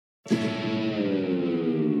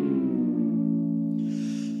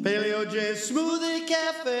J Smoothie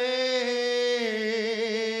Cafe.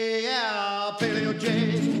 Yeah, Paleo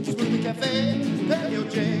J Smoothie Cafe.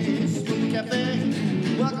 Paleo J Smoothie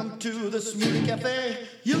Cafe. Welcome to the Smoothie Cafe.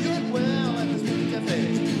 You get well at the Smoothie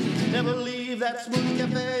Cafe. Never leave that Smoothie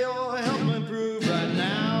Cafe or help improve right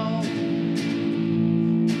now.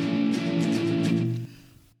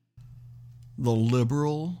 The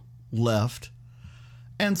liberal left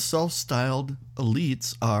and self-styled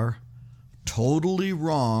elites are totally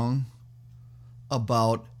wrong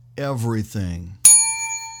about everything.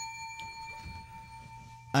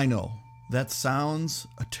 I know, that sounds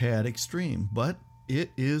a tad extreme, but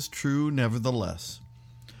it is true nevertheless.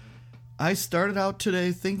 I started out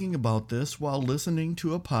today thinking about this while listening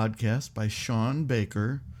to a podcast by Shawn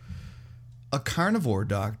Baker, a carnivore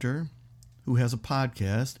doctor who has a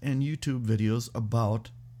podcast and YouTube videos about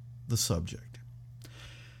the subject.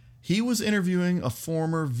 He was interviewing a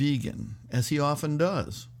former vegan, as he often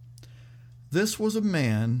does. This was a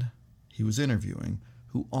man he was interviewing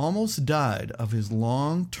who almost died of his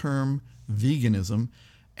long-term veganism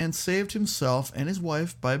and saved himself and his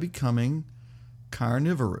wife by becoming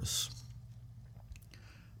carnivorous.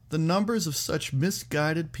 The numbers of such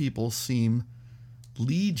misguided people seem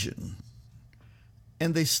legion,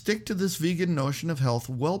 and they stick to this vegan notion of health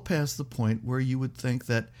well past the point where you would think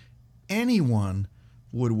that anyone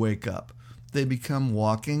would wake up. They become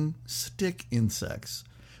walking stick insects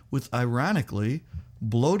with, ironically,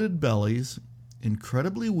 bloated bellies,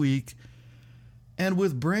 incredibly weak, and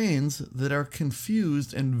with brains that are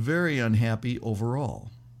confused and very unhappy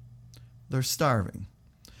overall. They're starving.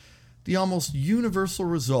 The almost universal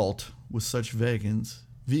result with such vegans,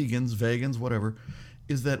 whatever,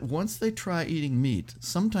 is that once they try eating meat,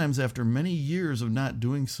 sometimes after many years of not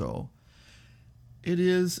doing so, it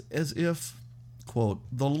is as if, quote,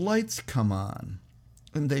 the lights come on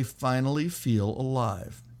and they finally feel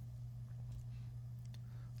alive.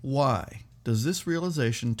 Why does this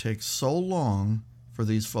realization take so long for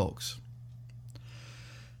these folks?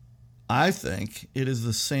 I think it is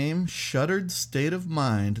the same shuttered state of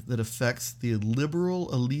mind that affects the liberal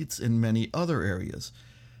elites in many other areas.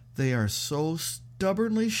 They are so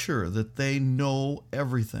stubbornly sure that they know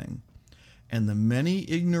everything, and the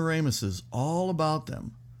many ignoramuses all about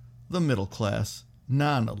them, the middle class,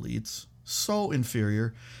 non-elites, so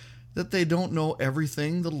inferior that they don't know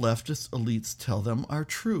everything the leftist elites tell them are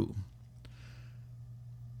true.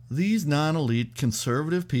 These non-elite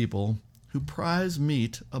conservative people who prize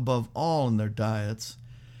meat above all in their diets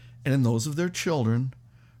and in those of their children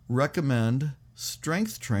recommend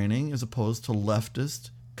strength training as opposed to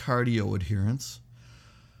leftist cardio adherence.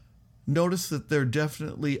 Notice that there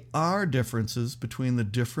definitely are differences between the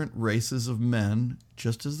different races of men,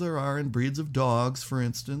 just as there are in breeds of dogs, for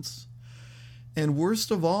instance. And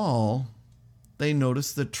worst of all, they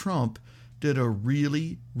notice that Trump did a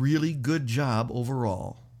really, really good job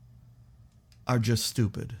overall. Are just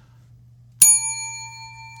stupid.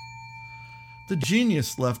 The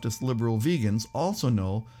genius leftist liberal vegans also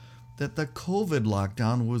know that the COVID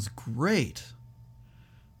lockdown was great,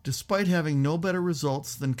 despite having no better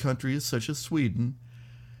results than countries such as Sweden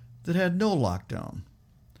that had no lockdown.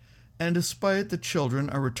 And despite the children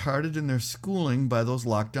are retarded in their schooling by those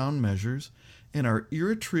lockdown measures and are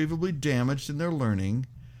irretrievably damaged in their learning,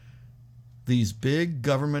 these big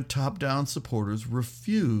government top-down supporters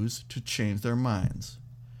refuse to change their minds.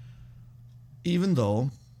 Even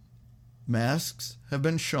though masks have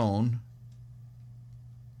been shown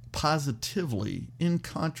positively,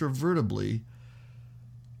 incontrovertibly,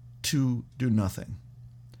 to do nothing.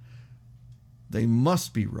 They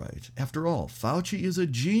must be right. After all, Fauci is a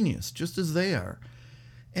genius, just as they are,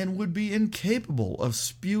 and would be incapable of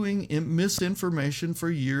spewing misinformation for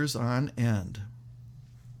years on end.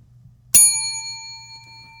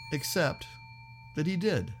 Except that he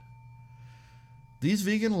did. These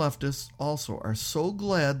vegan leftists also are so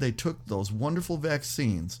glad they took those wonderful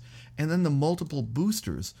vaccines and then the multiple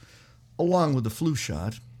boosters, along with the flu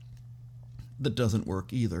shot, that doesn't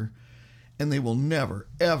work either, and they will never,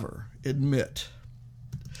 ever admit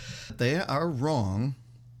that they are wrong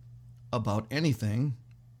about anything,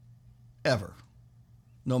 ever.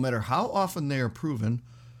 No matter how often they are proven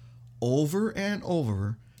over and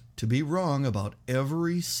over to be wrong about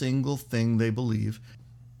every single thing they believe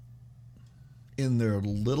in their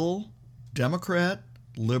little Democrat,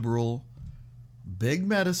 liberal, big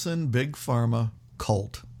medicine, big pharma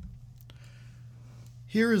cult.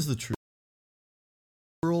 Here is the truth.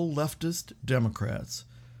 Liberal leftist Democrats,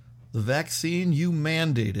 the vaccine you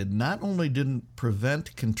mandated not only didn't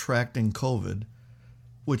prevent contracting COVID,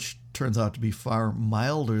 which turns out to be far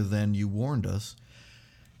milder than you warned us,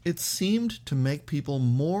 it seemed to make people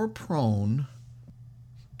more prone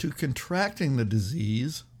to contracting the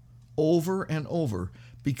disease over and over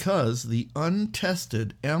because the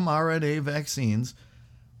untested mRNA vaccines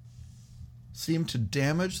seemed to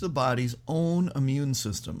damage the body's own immune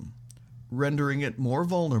system, rendering it more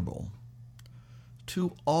vulnerable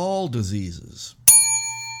to all diseases.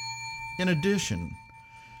 In addition,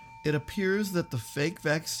 it appears that the fake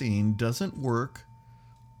vaccine doesn't work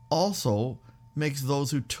also makes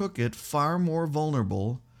those who took it far more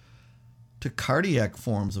vulnerable to cardiac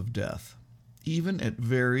forms of death, even at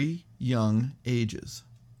very young ages.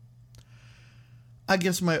 I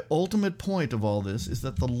guess my ultimate point of all this is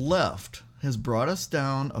that the left has brought us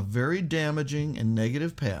down a very damaging and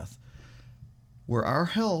negative path where our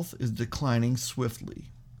health is declining swiftly.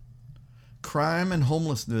 Crime and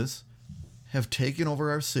homelessness have taken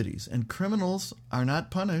over our cities, and criminals are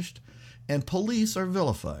not punished, and police are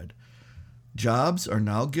vilified. Jobs are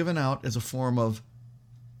now given out as a form of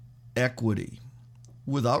equity,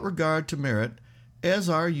 without regard to merit, as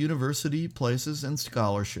are university places and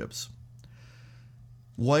scholarships.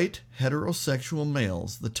 White heterosexual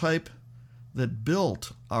males, the type that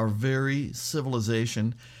built our very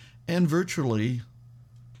civilization, and virtually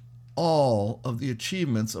all of the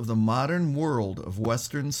achievements of the modern world of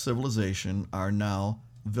Western civilization are now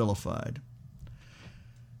vilified.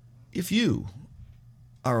 If you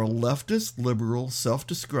are a leftist, liberal,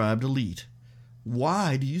 self-described elite,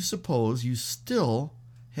 why do you suppose you still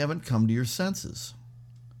haven't come to your senses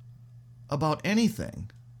about anything,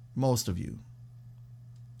 most of you?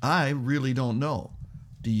 I really don't know.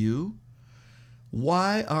 Do you?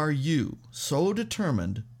 Why are you so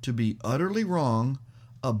determined to be utterly wrong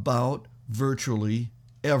about virtually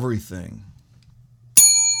everything?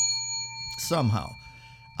 Somehow,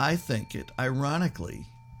 I think it, ironically,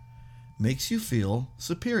 makes you feel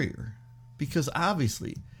superior. Because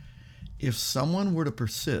obviously, if someone were to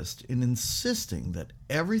persist in insisting that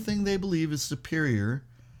everything they believe is superior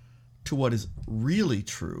to what is really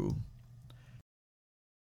true,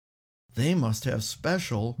 they must have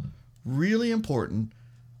special, really important,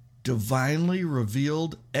 divinely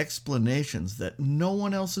revealed explanations that no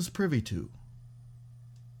one else is privy to.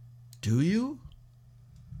 Do you?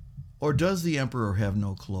 Or does the emperor have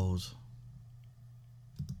no clothes?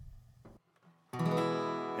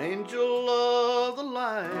 Angel of the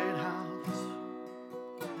lighthouse,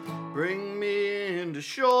 bring me into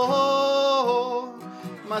shore.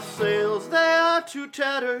 My sails, they are too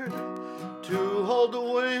tattered to hold the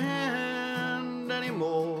wind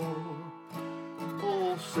anymore.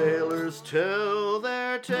 Old sailors tell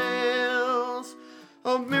their tales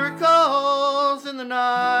of miracles in the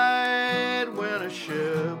night, when a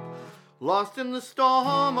ship lost in the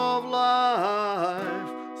storm of life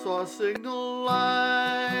saw a signal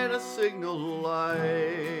light, a signal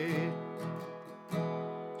light.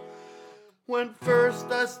 When first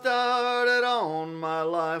I started on my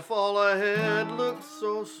life, all ahead looked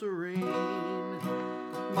so serene.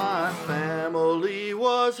 My family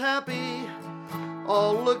was happy,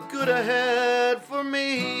 all looked good ahead for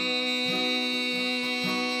me.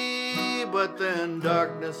 But then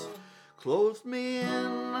darkness closed me in.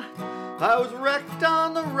 I was wrecked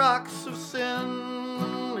on the rocks of sin.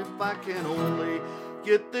 If I can only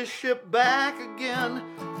get this ship back again,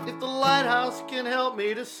 if the lighthouse can help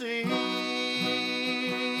me to see.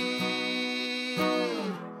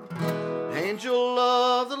 Angel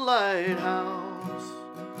of the lighthouse,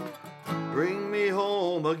 bring me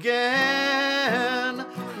home again.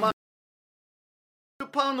 My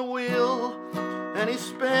upon the wheel, and he's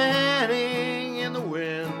spinning in the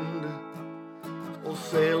wind. Old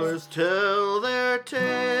sailors tell their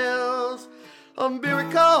tales of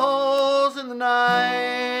miracles in the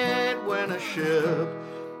night, when a ship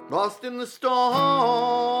lost in the storm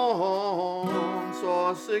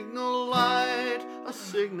saw a signal light, a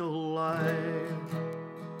signal light.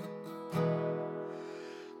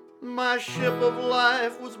 My ship of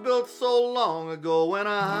life was built so long ago, when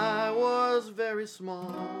I was very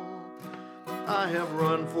small. I have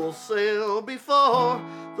run full sail before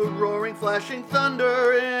the roaring, flashing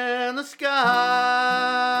thunder in the sky.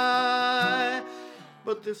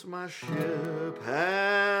 But this my ship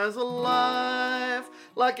has a life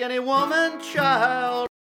like any woman, child,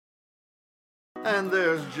 and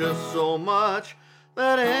there's just so much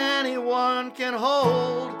that anyone can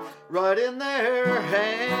hold right in their hands.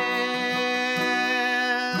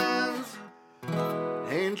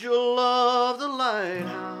 Angel of the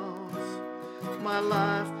lighthouse, my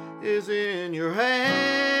life is in your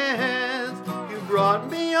hands. You brought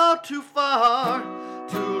me out too far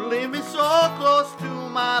to leave me so close to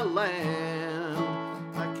my land.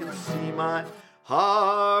 I can see my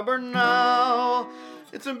harbor now.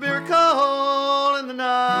 It's a miracle in the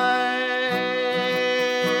night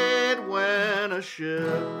when a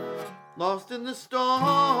ship lost in the storm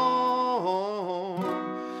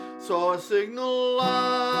saw a signal light,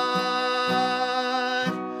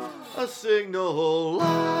 a signal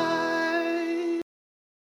light.